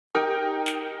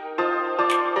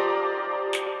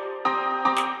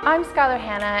I'm Skyler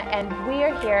Hannah and we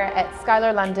are here at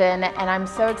Skyler London, and I'm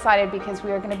so excited because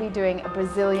we are going to be doing a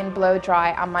Brazilian blow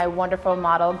dry on my wonderful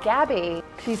model Gabby.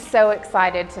 She's so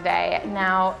excited today.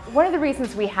 Now, one of the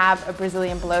reasons we have a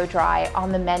Brazilian blow dry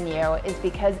on the menu is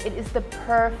because it is the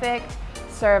perfect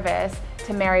service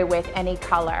to marry with any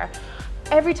color.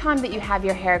 Every time that you have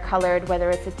your hair colored, whether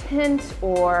it's a tint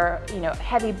or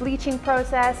heavy bleaching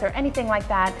process or anything like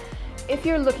that, if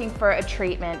you're looking for a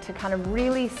treatment to kind of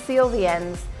really seal the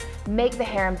ends, make the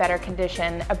hair in better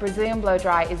condition, a Brazilian blow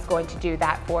dry is going to do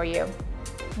that for you.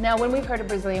 Now, when we've heard of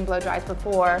Brazilian blow dries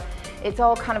before, it's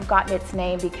all kind of gotten its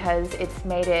name because it's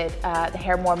made it the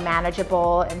hair more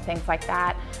manageable and things like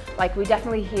that. Like, we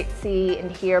definitely see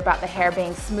and hear about the hair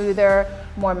being smoother,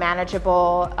 more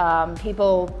manageable.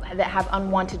 People that have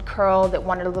unwanted curl that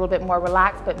want it a little bit more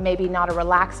relaxed, but maybe not a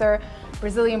relaxer.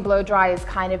 Brazilian blow dry has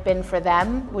kind of been for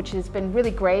them, which has been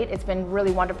really great. It's been really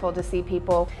wonderful to see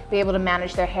people be able to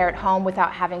manage their hair at home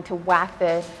without having to whack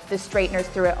the straighteners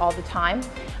through it all the time.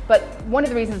 But one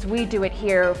of the reasons we do it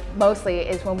here mostly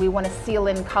is when we want to seal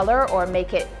in color or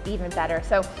make it even better.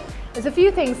 So there's a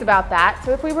few things about that.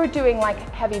 So if we were doing like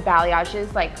heavy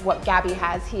balayages, like what Gabby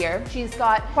has here, she's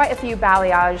got quite a few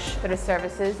balayage sort of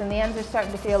surfaces, and the ends are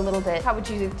starting to feel a little bit, how would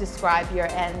you describe your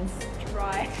ends?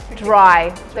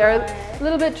 Dry. They're a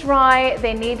little bit dry.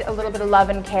 They need a little bit of love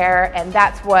and care, and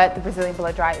that's what the Brazilian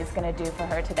blow dry is going to do for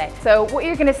her today. So what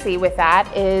you're going to see with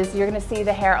that is you're going to see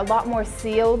the hair a lot more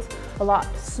sealed, a lot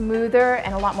smoother,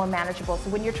 and a lot more manageable. So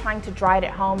when you're trying to dry it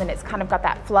at home and it's kind of got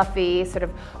that fluffy, sort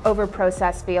of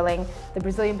over-processed feeling, the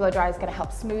Brazilian blow dry is going to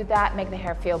help smooth that, make the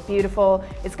hair feel beautiful.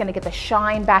 It's going to get the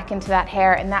shine back into that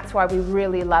hair, and that's why we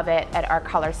really love it at our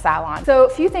color salon. So a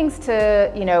few things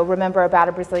to remember about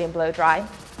a Brazilian blow dry.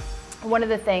 One of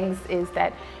the things is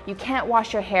that you can't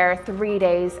wash your hair 3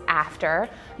 days after.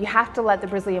 You have to let the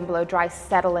Brazilian blow dry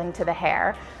settle into the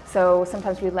hair. So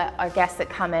sometimes we let our guests that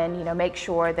come in, make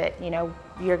sure that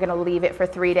you're going to leave it for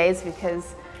 3 days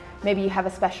because maybe you have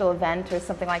a special event or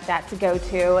something like that to go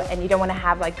to, and you don't want to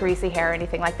have like greasy hair or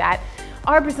anything like that.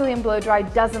 Our Brazilian blow dry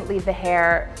doesn't leave the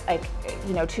hair like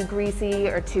too greasy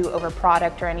or too over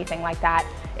product or anything like that.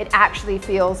 It actually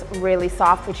feels really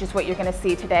soft, which is what you're going to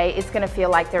see today. It's going to feel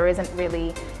like there isn't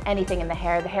really anything in the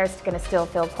hair. The hair is going to still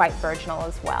feel quite virginal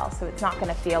as well. So it's not going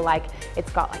to feel like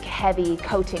it's got like a heavy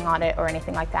coating on it or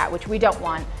anything like that, which we don't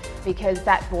want, because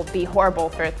that will be horrible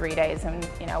for 3 days. And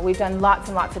we've done lots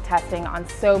and lots of testing on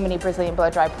so many Brazilian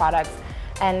blow dry products,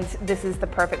 and this is the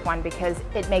perfect one because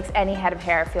it makes any head of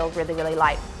hair feel really, really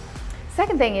light.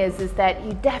 Second thing is that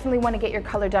you definitely want to get your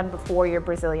color done before your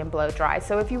Brazilian blow dry.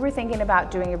 So if you were thinking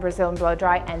about doing a Brazilian blow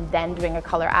dry and then doing a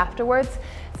color afterwards,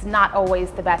 it's not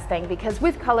always the best thing, because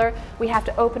with color we have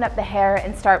to open up the hair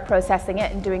and start processing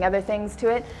it and doing other things to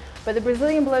it. But the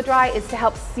Brazilian blow dry is to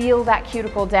help seal that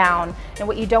cuticle down, and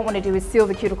what you don't want to do is seal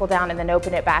the cuticle down and then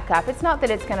open it back up. It's not that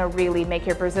it's going to really make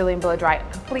your Brazilian blow dry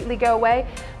completely go away,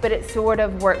 but it sort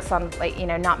of works on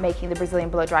not making the Brazilian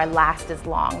blow dry last as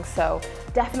long. So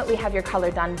definitely have your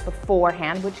color done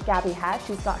beforehand, which Gabby has.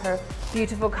 She's got her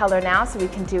beautiful color now, so we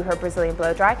can do her Brazilian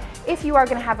blow dry. If you are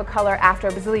going to have a color after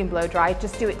a Brazilian blow dry,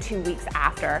 just do it 2 weeks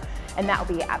after, and that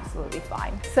will be absolutely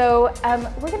fine. So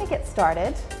we're going to get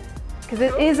started, because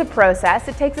it is a process.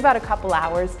 It takes about a couple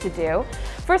hours to do.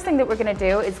 First thing that we're going to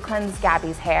do is cleanse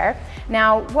Gabby's hair.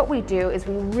 Now, what we do is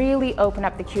we really open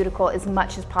up the cuticle as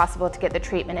much as possible to get the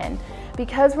treatment in.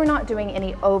 Because we're not doing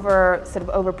any over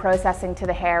processing to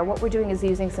the hair, what we're doing is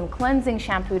using some cleansing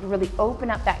shampoo to really open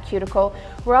up that cuticle.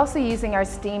 We're also using our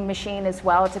steam machine as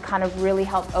well to kind of really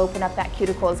help open up that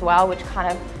cuticle as well, which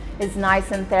kind of is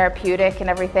nice and therapeutic and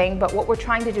everything. But what we're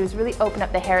trying to do is really open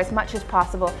up the hair as much as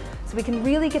possible so we can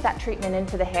really get that treatment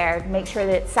into the hair, make sure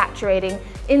that it's saturating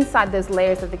inside those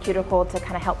layers of the cuticle to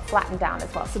kind of help flatten down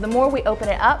as well. So the more we open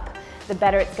it up, the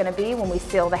better it's going to be when we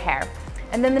seal the hair.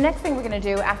 And then the next thing we're going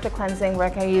to do after cleansing, we're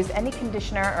going to use any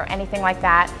conditioner or anything like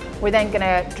that. We're then going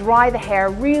to dry the hair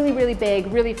really, really big,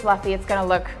 really fluffy. It's going to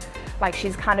look like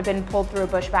she's kind of been pulled through a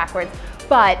bush backwards.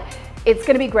 But it's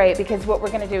going to be great because what we're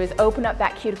going to do is open up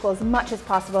that cuticle as much as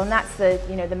possible, and that's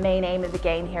the main aim of the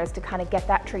game here, is to kind of get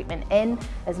that treatment in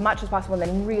as much as possible and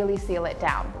then really seal it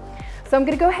down. So I'm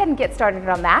going to go ahead and get started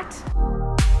on that.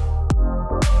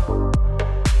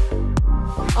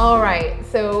 All right,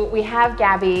 so we have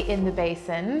Gabby in the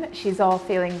basin. She's all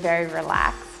feeling very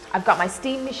relaxed. I've got my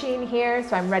steam machine here,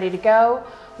 so I'm ready to go.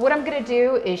 What I'm going to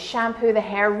do is shampoo the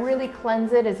hair, really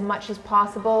cleanse it as much as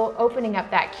possible, opening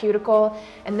up that cuticle,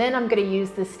 and then I'm going to use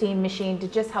the steam machine to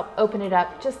just help open it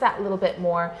up just that little bit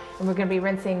more, and we're going to be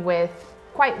rinsing with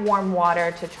quite warm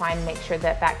water to try and make sure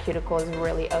that that cuticle is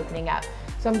really opening up.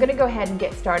 So I'm gonna go ahead and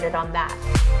get started on that.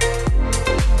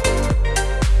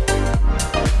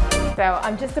 So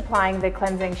I'm just applying the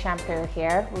cleansing shampoo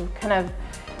here. We kind of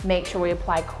make sure we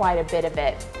apply quite a bit of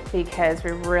it because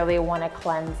we really want to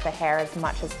cleanse the hair as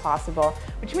much as possible,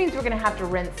 which means we're going to have to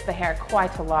rinse the hair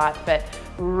quite a lot, but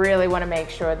we really want to make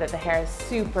sure that the hair is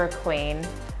super clean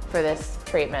for this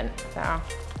treatment. So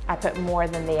I put more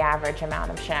than the average amount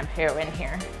of shampoo in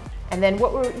here. And then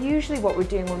what we're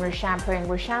doing when we're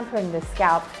shampooing the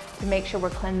scalp to make sure we're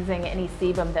cleansing any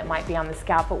sebum that might be on the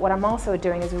scalp. But what I'm also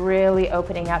doing is really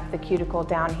opening up the cuticle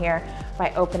down here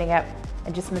by opening up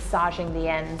and just massaging the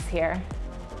ends here.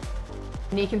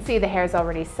 And you can see the hair is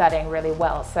already setting really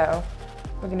well, so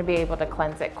we're going to be able to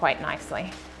cleanse it quite nicely.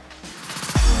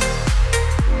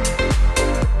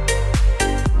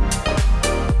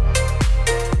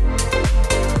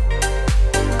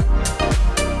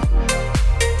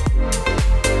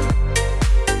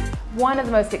 One of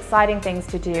the most exciting things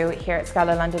to do here at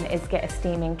Skyler London is get a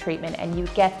steaming treatment, and you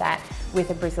get that with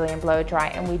a Brazilian blow dry,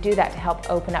 and we do that to help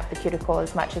open up the cuticle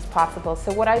as much as possible.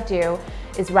 So what I do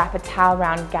is wrap a towel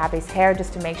around Gabby's hair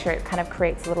just to make sure it kind of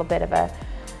creates a little bit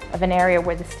of an area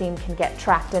where the steam can get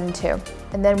trapped into.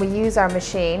 And then we use our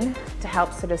machine to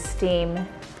help sort of steam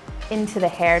into the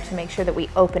hair to make sure that we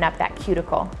open up that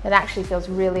cuticle. It actually feels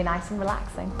really nice and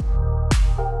relaxing.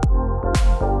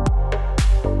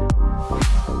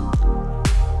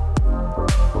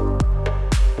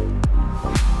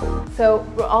 So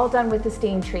we're all done with the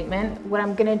steam treatment. What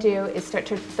I'm gonna do is start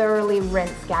to thoroughly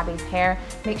rinse Gabby's hair,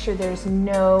 make sure there's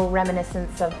no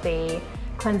reminiscence of the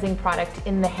cleansing product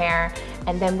in the hair,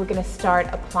 and then we're gonna start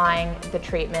applying the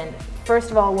treatment. First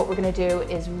of all, what we're gonna do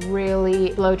is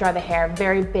really blow dry the hair,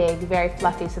 very big, very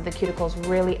fluffy, so the cuticle's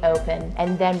really open,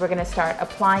 and then we're gonna start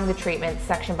applying the treatment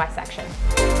section by section.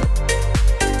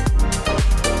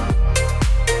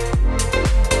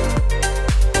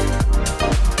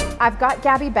 I've got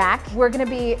Gabby back. We're gonna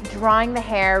be drying the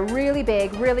hair really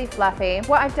big, really fluffy.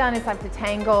 What I've done is I've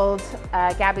detangled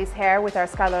Gabby's hair with our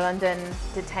Skyler London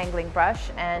detangling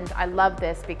brush, and I love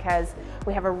this because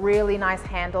we have a really nice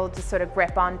handle to sort of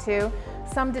grip onto.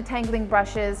 Some detangling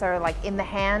brushes are like in the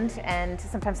hand, and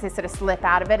sometimes they sort of slip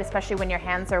out of it, especially when your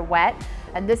hands are wet.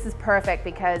 And this is perfect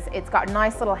because it's got a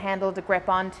nice little handle to grip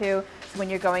onto, so when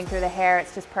you're going through the hair,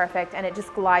 it's just perfect, and it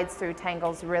just glides through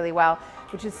tangles really well,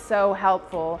 which is so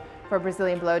helpful for a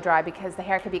Brazilian blow dry because the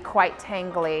hair can be quite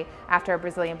tangly after a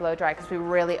Brazilian blow dry because we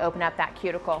really open up that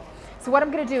cuticle. So what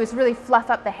I'm going to do is really fluff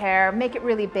up the hair, make it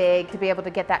really big to be able to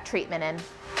get that treatment in.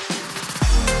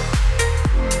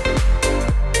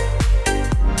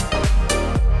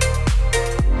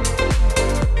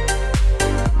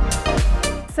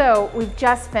 So we've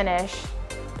just finished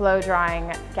blow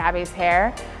drying Gabby's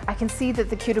hair. I can see that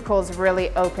the cuticle is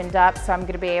really opened up, so I'm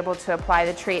going to be able to apply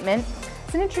the treatment.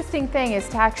 It's an interesting thing is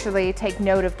to actually take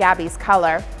note of Gabby's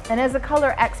color. And as a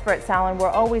color expert salon, we're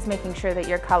always making sure that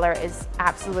your color is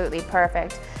absolutely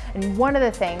perfect. And one of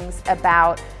the things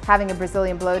about having a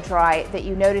Brazilian blow dry that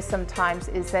you notice sometimes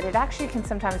is that it actually can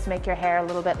sometimes make your hair a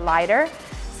little bit lighter.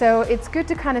 So it's good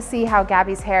to kind of see how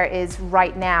Gabby's hair is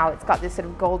right now. It's got this sort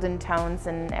of golden tones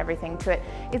and everything to it.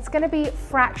 It's going to be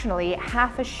fractionally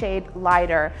half a shade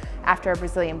lighter after a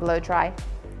Brazilian blow dry,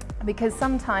 because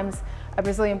sometimes a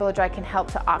Brazilian blow dry can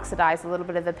help to oxidize a little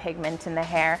bit of the pigment in the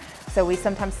hair. So we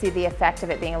sometimes see the effect of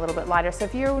it being a little bit lighter. So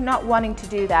if you're not wanting to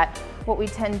do that, what we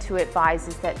tend to advise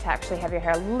is that to actually have your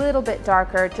hair a little bit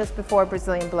darker just before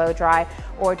Brazilian blow dry,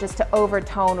 or just to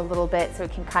overtone a little bit so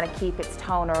it can kind of keep its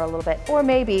toner a little bit. Or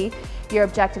maybe your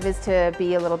objective is to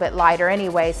be a little bit lighter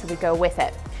anyway, so we go with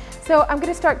it. So I'm going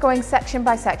to start going section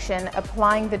by section,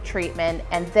 applying the treatment,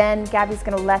 and then Gabby's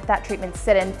going to let that treatment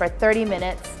sit in for 30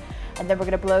 minutes. And then we're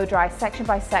going to blow dry section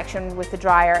by section with the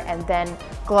dryer and then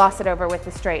gloss it over with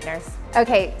the straighteners.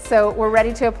 Okay, so we're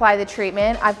ready to apply the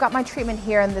treatment. I've got my treatment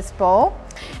here in this bowl,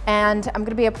 and I'm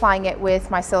going to be applying it with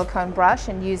my silicone brush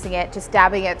and using it, just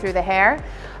dabbing it through the hair.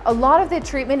 A lot of the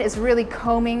treatment is really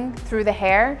combing through the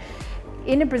hair.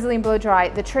 In a Brazilian blow dry,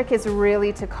 the trick is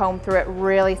really to comb through it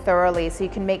really thoroughly so you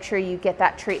can make sure you get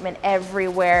that treatment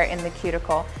everywhere in the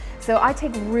cuticle. So I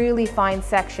take really fine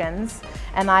sections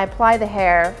and I apply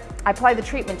the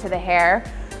treatment to the hair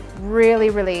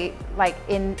really like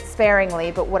sparingly,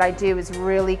 but what I do is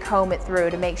really comb it through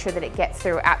to make sure that it gets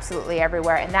through absolutely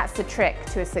everywhere, and that's the trick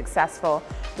to a successful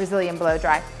Brazilian blow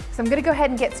dry. So I'm going to go ahead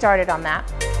and get started on that.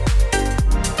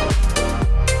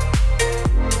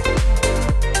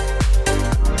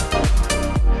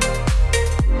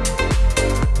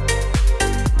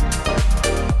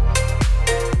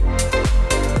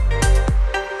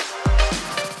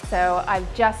 So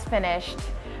I've just finished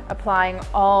applying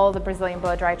all the Brazilian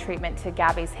blow dry treatment to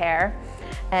Gabby's hair.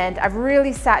 And I've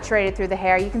really saturated through the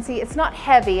hair. You can see it's not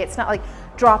heavy, it's not like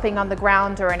dropping on the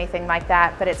ground or anything like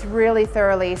that, but it's really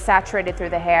thoroughly saturated through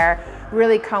the hair,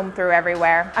 really combed through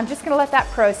everywhere. I'm just gonna let that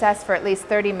process for at least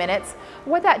 30 minutes.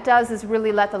 What that does is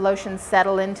really let the lotion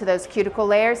settle into those cuticle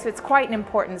layers, so it's quite an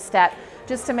important step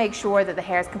just to make sure that the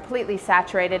hair is completely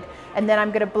saturated. And then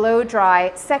I'm gonna blow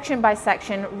dry section by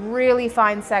section, really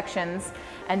fine sections,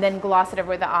 and then gloss it over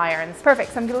with the irons.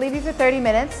 Perfect, so I'm gonna leave you for 30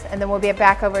 minutes and then we'll be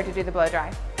back over to do the blow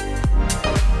dry.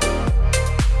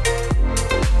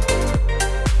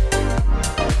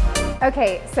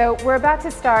 Okay, so we're about to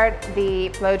start the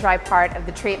blow dry part of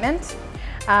the treatment.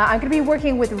 I'm going to be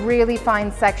working with really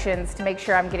fine sections to make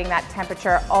sure I'm getting that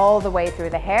temperature all the way through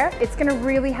the hair. It's going to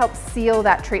really help seal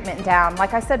that treatment down.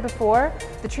 Like I said before,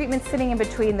 the treatment's sitting in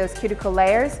between those cuticle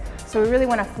layers, so we really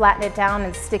want to flatten it down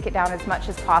and stick it down as much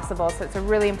as possible. So it's a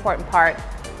really important part.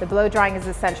 The blow drying is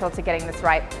essential to getting this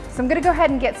right. So I'm going to go ahead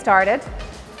and get started.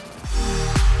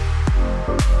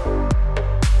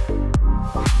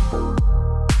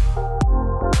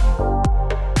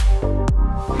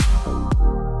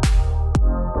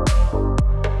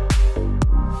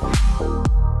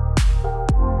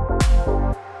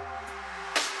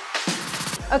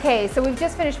 Okay, so we've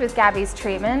just finished with Gabby's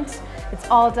treatment. It's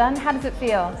all done. How does it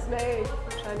feel? Smooth,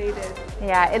 which I needed.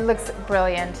 Yeah, it looks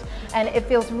brilliant. And it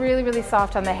feels really, really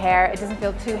soft on the hair. It doesn't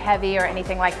feel too heavy or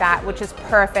anything like that, which is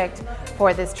perfect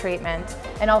for this treatment.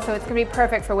 And also it's gonna be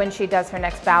perfect for when she does her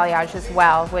next balayage as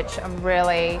well, which I'm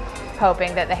really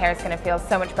hoping that the hair is gonna feel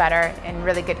so much better in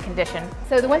really good condition.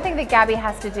 So the one thing that Gabby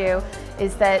has to do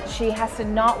is that she has to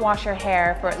not wash her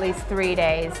hair for at least 3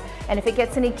 days. And if it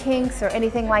gets any kinks or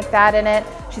anything like that in it,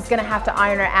 she's gonna have to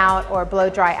iron her out or blow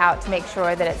dry out to make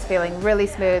sure that it's feeling really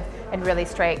smooth and really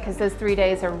straight, because those 3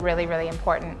 days are really, really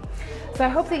important. So I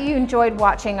hope that you enjoyed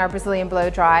watching our Brazilian blow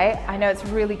dry. I know it's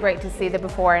really great to see the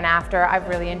before and after. I've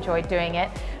really enjoyed doing it.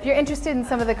 If you're interested in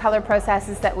some of the color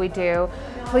processes that we do,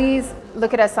 please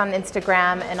look at us on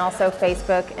Instagram and also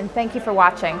Facebook, and thank you for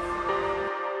watching.